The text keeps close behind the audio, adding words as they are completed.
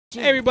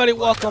Hey everybody,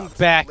 welcome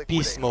back,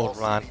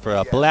 BeastmodeRon, for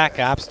a Black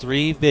Ops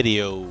 3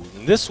 video.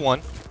 In this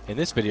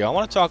video, I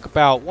want to talk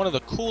about one of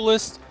the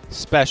coolest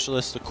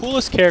specialists, the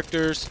coolest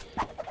characters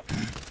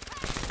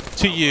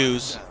to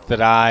use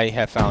that I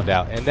have found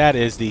out, and that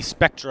is the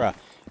Spectra.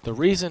 The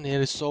reason it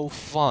is so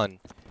fun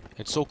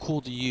and so cool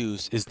to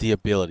use is the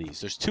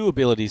abilities. There's two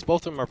abilities,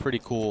 both of them are pretty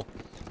cool.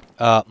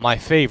 My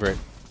favorite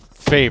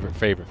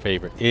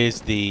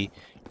is the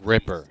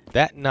Ripper.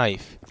 That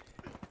knife.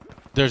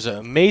 There's an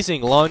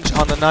amazing lunge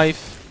on the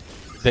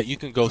knife that you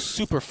can go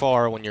super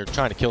far when you're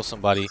trying to kill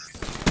somebody.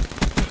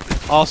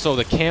 Also,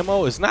 the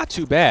camo is not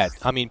too bad.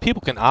 I mean,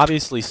 people can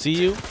obviously see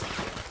you,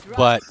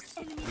 but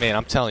man,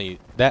 I'm telling you,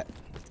 that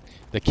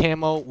the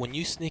camo, when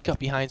you sneak up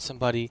behind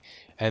somebody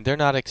and they're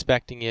not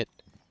expecting it,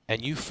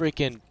 and you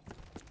freaking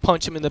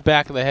punch them in the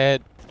back of the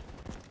head,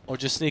 or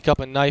just sneak up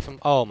and knife them,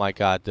 oh my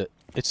god,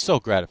 it's so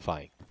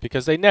gratifying,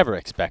 because they never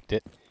expect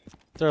it.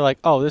 They're like,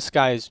 oh, this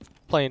guy's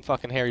playing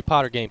fucking Harry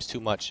Potter games too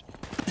much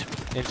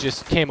and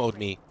just camoed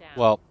me.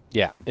 Well,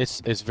 yeah, it's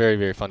very,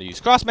 very fun to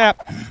use. Cross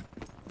map!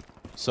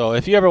 So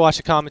if you ever watch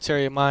a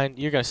commentary of mine,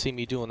 you're going to see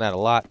me doing that a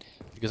lot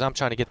because I'm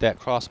trying to get that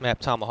cross map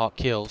tomahawk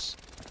kills.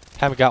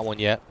 Haven't got one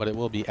yet, but it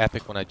will be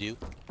epic when I do.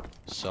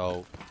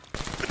 So,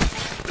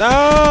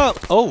 no!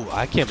 Oh,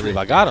 I can't believe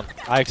I got him.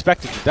 I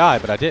expected to die,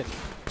 but I didn't.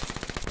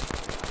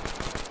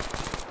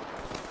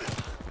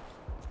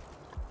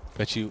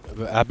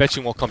 I bet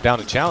you won't come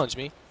down and challenge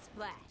me.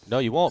 No,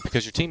 you won't,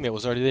 because your teammate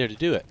was already there to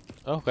do it.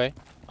 Okay.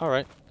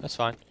 Alright. That's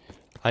fine.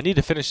 I need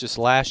to finish this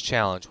last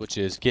challenge, which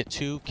is get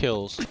 2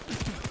 kills.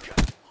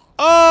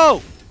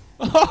 Oh!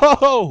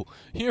 Oh!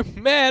 You're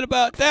mad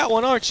about that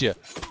one, aren't you?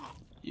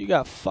 You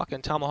got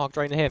fucking tomahawked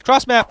right in the hand.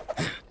 Cross map!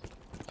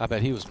 I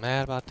bet he was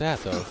mad about that,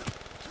 though.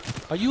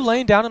 Are you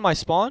laying down in my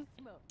spawn?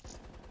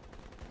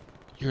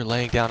 You're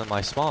laying down in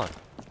my spawn.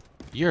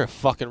 You're a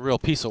fucking real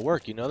piece of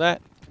work, you know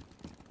that?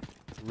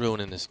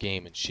 Ruining this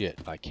game and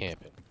shit by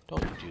camping.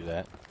 Don't you do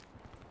that.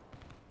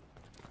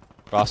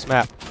 Cross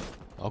map.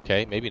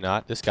 Okay, maybe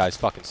not. This guy's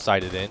fucking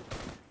sighted in.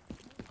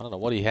 I don't know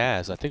what he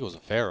has. I think it was a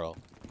Pharaoh.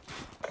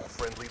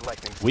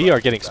 We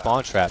are getting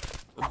spawn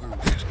trapped.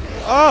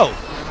 Oh!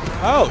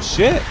 Oh,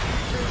 shit!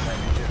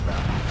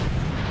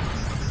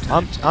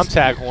 I'm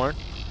tag horn.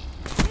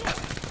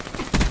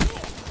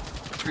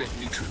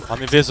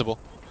 I'm invisible.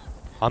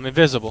 I'm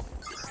invisible.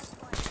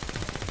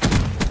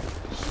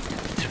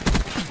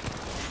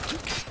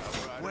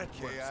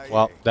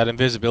 Well, that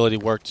invisibility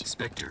worked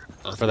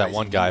for that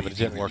one guy, but it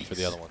didn't work for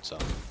the other one, so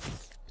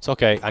it's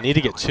okay. I need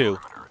to get 2.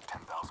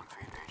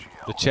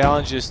 The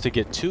challenge is to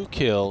get 2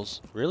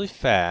 kills really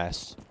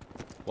fast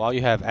while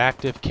you have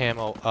active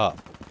camo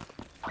up.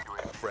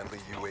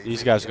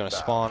 These guys are going to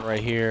spawn right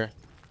here.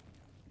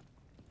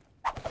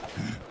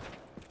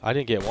 I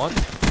didn't get one.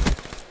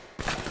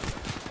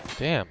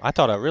 Damn, I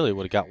thought I really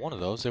would have got one of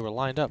those. They were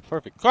lined up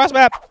perfect. Cross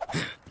map!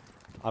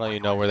 I don't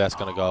even know where that's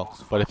going to go,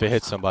 but if it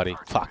hits somebody,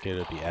 fuck,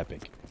 it'll be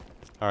epic.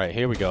 Alright,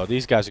 here we go.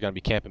 These guys are going to be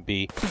camping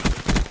B.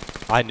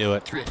 I knew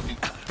it.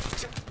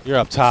 You're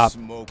up top.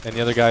 And the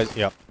other guys,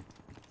 yep.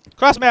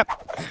 Cross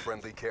map!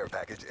 Friendly care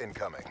package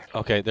incoming.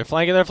 Okay, they're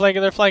flanking, they're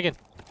flanking, they're flanking.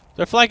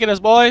 They're flanking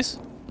us, boys!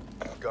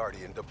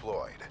 Guardian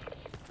deployed.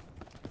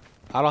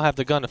 I don't have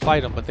the gun to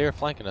fight them, but they're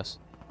flanking us.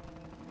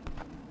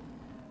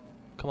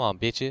 Come on,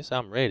 bitches.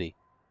 I'm ready.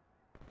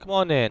 Come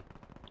on, then.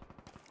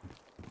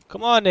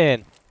 Come on,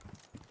 then.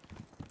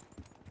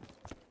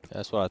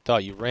 That's what I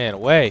thought. You ran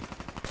away.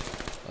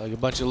 Like a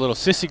bunch of little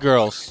sissy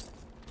girls.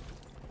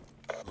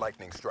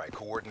 Lightning strike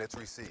coordinates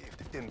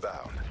received.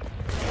 Inbound.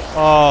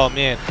 Oh,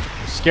 man.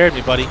 You scared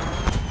me, buddy.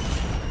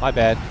 My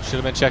bad. Should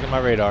have been checking my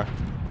radar.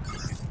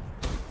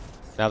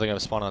 Now they're going to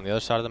spawn on the other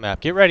side of the map.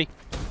 Get ready.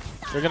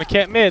 They're going to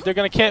camp mid. They're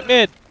going to camp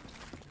mid.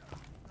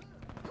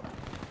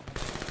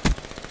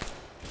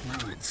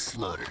 Ruin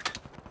slaughtered.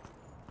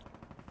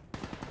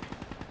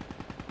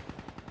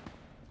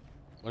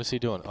 What is he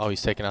doing? Oh,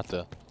 he's taking out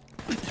the...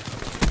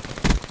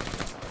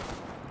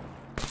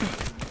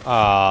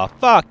 Ah,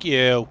 fuck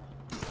you.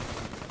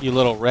 You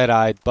little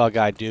red-eyed,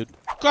 bug-eyed dude.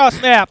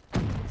 Cross map!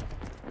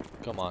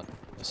 Come on.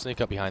 Let's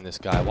sneak up behind this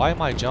guy. Why am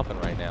I jumping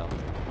right now?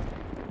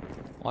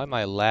 Why am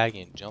I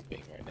lagging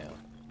jumping right now?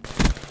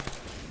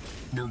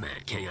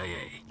 Nomad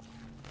KIA.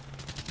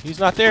 He's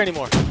not there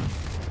anymore.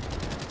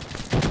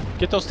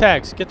 Get those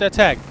tags. Get that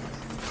tag.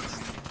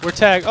 We're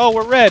tagged. Oh,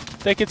 we're red.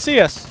 They can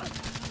see us.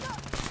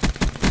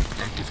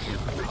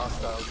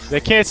 They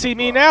can't see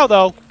me now,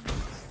 though.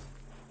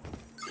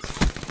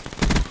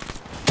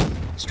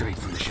 Straight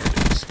from the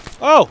shadows.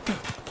 Oh!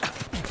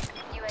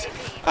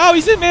 Oh,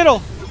 he's in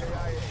middle!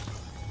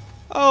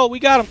 Oh, we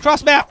got him.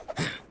 Cross map!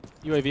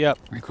 UAV up.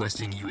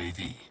 Requesting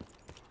UAV.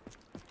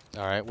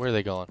 Alright, where are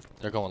they going?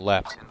 They're going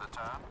left.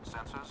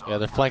 Yeah,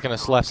 they're flanking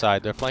us left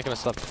side. They're flanking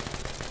us left.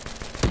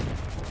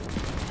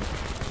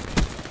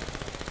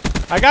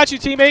 I got you,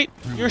 teammate!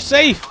 You're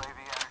safe!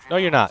 No,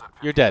 you're not.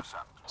 You're dead.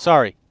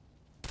 Sorry.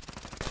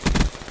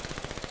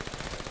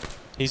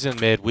 He's in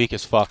mid, weak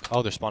as fuck.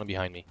 Oh, they're spawning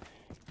behind me.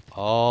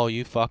 Oh,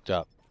 you fucked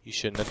up. You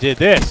shouldn't have did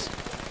this.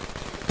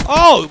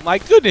 Oh, my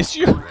goodness,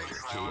 you're...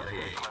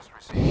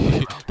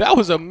 That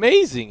was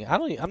amazing.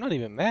 I'm not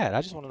even mad.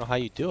 I just want to know how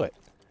you do it.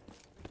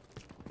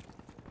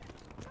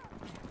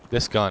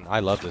 This gun. I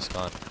love this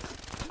gun.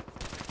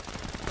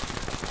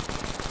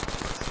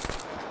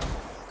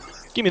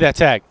 Give me that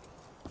tag.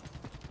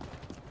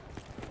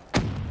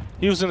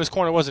 He was in this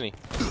corner, wasn't he?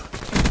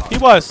 He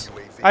was.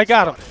 I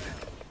got him.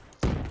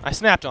 I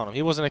snapped on him.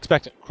 He wasn't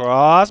expecting.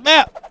 Cross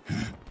map.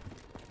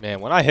 Man,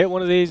 when I hit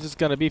one of these, it's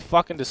going to be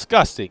fucking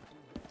disgusting.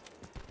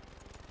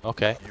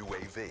 Okay.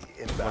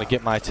 I'm going to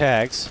get my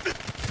tags.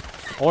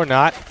 Or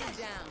not.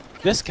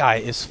 This guy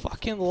is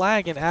fucking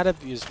lagging out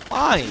of his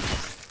mind.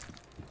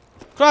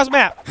 Cross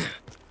map.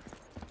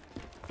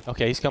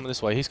 Okay, he's coming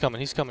this way. He's coming.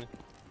 He's coming.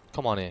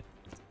 Come on in.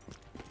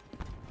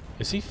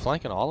 Is he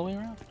flanking all the way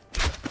around?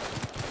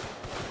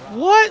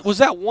 What? Was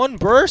that one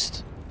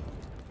burst?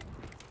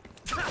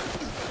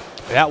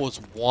 That was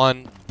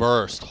one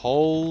burst.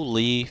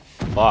 Holy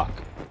fuck.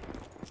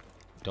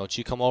 Don't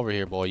you come over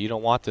here, boy. You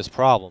don't want this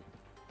problem.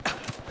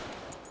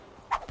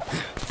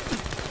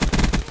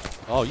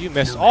 Oh, you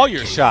missed all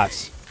your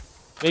shots.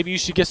 Maybe you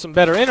should get some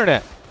better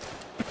internet.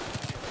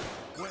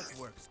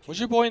 Was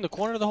your boy in the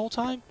corner the whole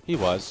time? He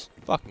was.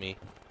 Fuck me.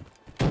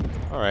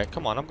 Alright,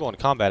 come on. I'm going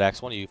to combat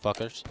axe one of you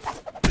fuckers.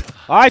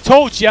 I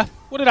told ya!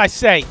 What did I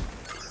say?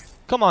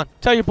 Come on.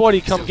 Tell your boy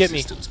to come get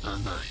me.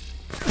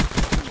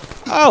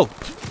 Oh!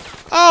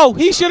 Oh!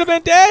 He should have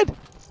been dead!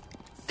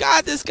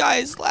 God, this guy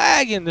is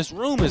lagging. This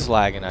room is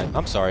lagging.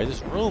 I'm sorry.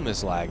 This room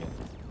is lagging.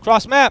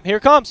 Cross map. Here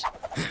it comes.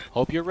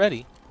 Hope you're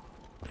ready.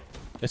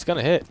 It's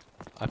gonna hit.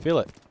 I feel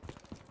it.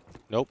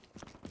 Nope.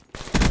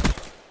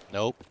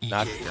 Nope.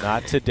 Not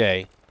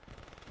today.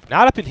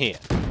 Not up in here.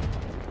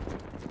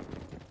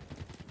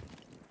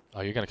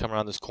 Oh, you're gonna come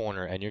around this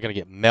corner and you're gonna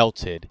get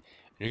melted.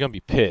 And you're gonna be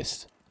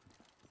pissed.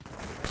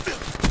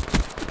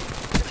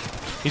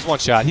 He's one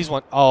shot. He's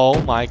one.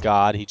 Oh my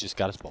God! He just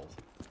got us both.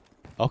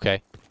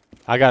 Okay.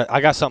 I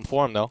got something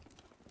for him though.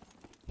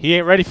 He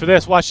ain't ready for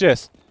this. Watch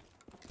this.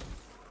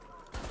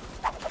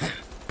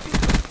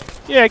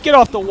 Yeah, get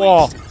off the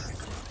wall.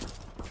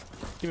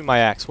 Give me my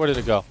axe. Where did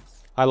it go?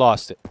 I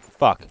lost it.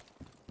 Fuck.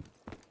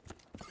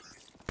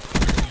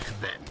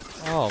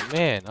 Oh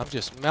man, I'm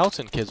just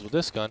melting kids with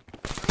this gun.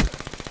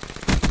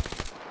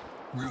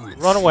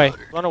 Run away.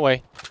 Run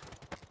away.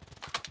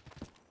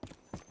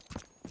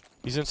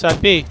 He's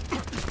inside B.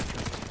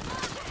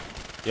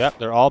 Yep,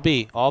 they're all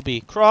B. All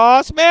B.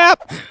 Cross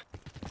map!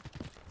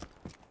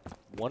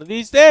 One of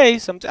these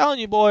days, I'm telling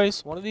you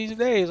boys, one of these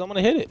days, I'm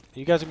going to hit it.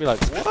 You guys are going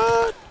to be like,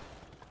 what?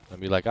 I'll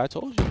be like, I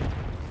told you.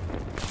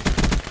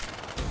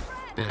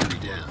 Battery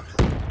down.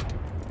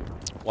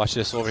 Watch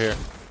this over here.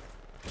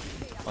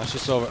 Watch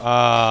this over.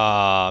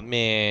 Ah,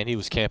 man, he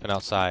was camping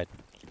outside.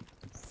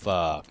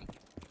 Fuck.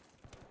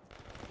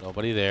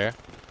 Nobody there.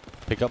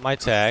 Pick up my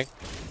tag.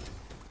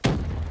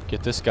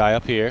 Get this guy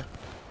up here.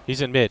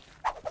 He's in mid.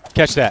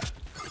 Catch that.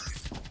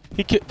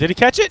 Did he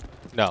catch it?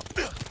 No.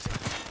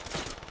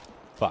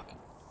 Fuck.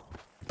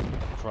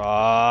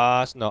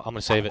 Cross. No, I'm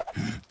gonna save it.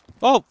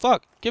 Oh,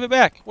 fuck. Give it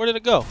back. Where did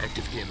it go?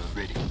 Active camo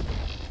ready.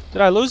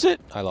 Did I lose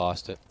it? I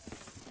lost it.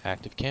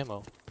 Active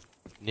camo.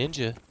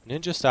 Ninja.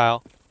 Ninja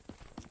style.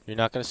 You're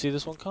not gonna see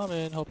this one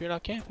coming. Hope you're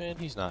not camping.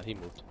 He's not. He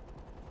moved.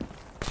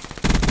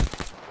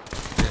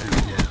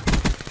 Battery down.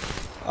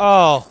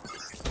 Oh.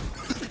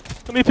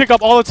 Let me pick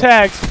up all the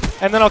tags,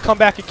 and then I'll come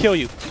back and kill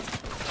you.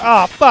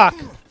 Ah, fuck.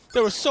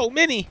 There were so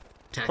many.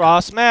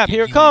 Cross map.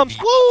 Here it comes.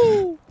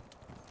 Woo!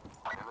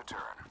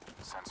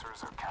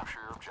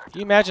 Can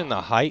you imagine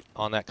the height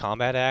on that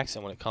combat axe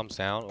and when it comes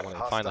down and when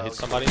it finally hits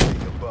somebody?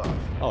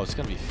 Oh, it's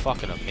going to be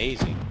fucking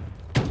amazing.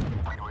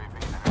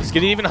 Let's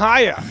get even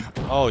higher.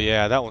 Oh,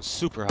 yeah, that one's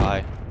super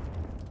high.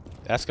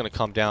 That's going to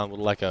come down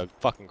with like a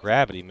fucking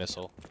gravity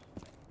missile.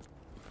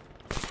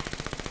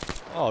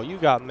 Oh, you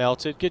got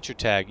melted. Get your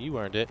tag. You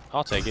earned it.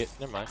 I'll take it.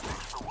 Never mind.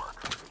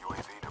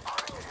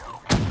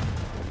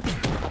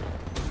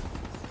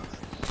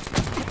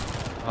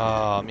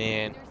 Oh,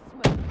 man.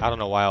 I don't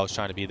know why I was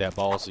trying to be that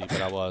ballsy,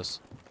 but I was.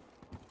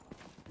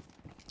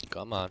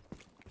 Come on.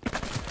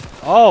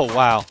 Oh,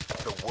 wow.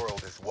 The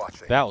world is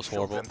watching. That was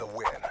horrible. Show them the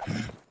win.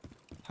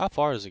 How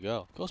far does it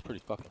go? It goes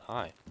pretty fucking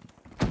high.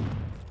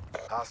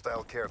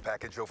 Hostile care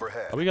package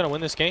overhead. Are we going to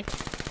win this game?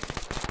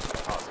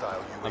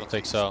 Hostile UAV I don't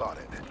think so.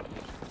 spotted.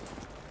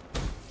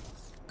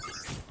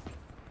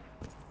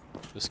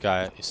 This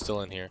guy is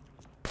still in here.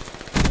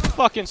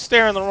 Fucking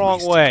staring the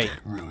wrong way.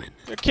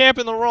 They're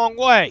camping the wrong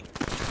way.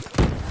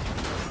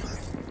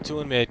 Two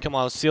in mid. Come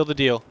on, let's seal the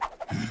deal.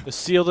 Let's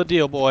seal the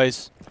deal,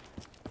 boys.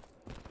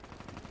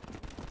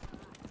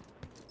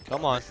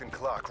 Come on. Mission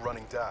clock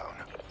running down.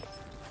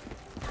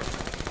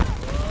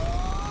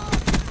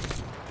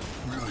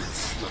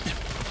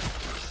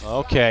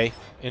 Okay.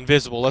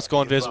 Invisible. Let's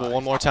go invisible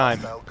one more time.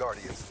 Hostile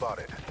Guardian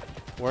spotted.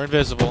 We're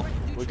invisible.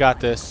 We got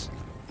this.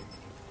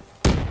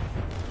 Never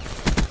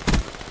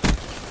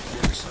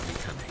saw me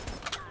coming.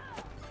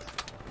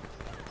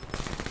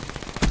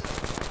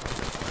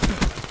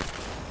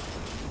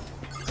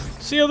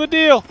 Seal the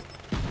deal.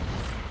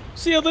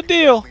 Seal the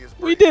deal.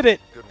 We did it.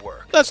 Good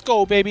work. Let's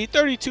go, baby.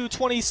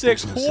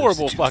 32-26.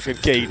 Horrible fucking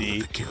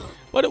KD.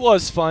 But it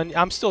was fun.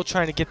 I'm still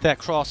trying to get that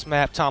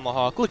cross-map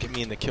tomahawk. Look at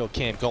me in the kill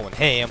cam going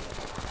ham.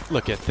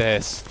 Look at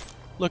this.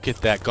 Look at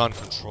that gun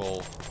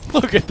control.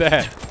 Look at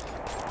that.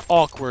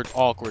 Awkward,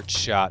 awkward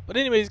shot. But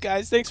anyways,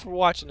 guys, thanks for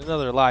watching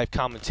another live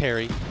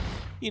commentary.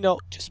 You know,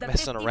 just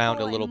messing around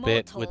a little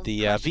bit with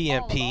the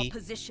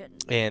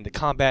VMP and the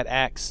combat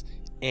axe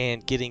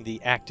and getting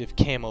the active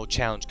camo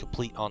challenge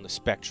complete on the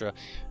Spectra.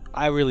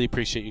 I really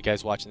appreciate you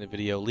guys watching the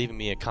video, leaving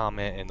me a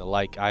comment and the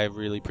like. I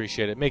really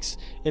appreciate it.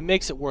 It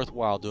makes it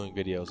worthwhile doing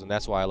videos, and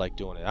that's why I like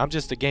doing it. I'm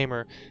just a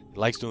gamer that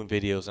likes doing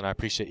videos, and I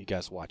appreciate you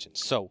guys watching.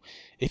 So,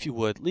 if you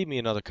would, leave me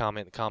another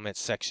comment in the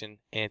comments section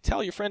and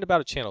tell your friend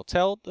about a channel.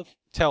 Tell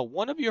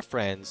one of your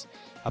friends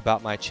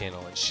about my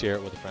channel and share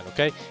it with a friend,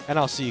 okay? And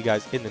I'll see you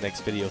guys in the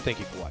next video. Thank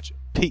you for watching.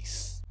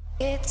 Peace.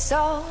 It's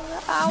all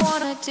I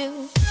wanna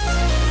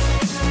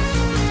do.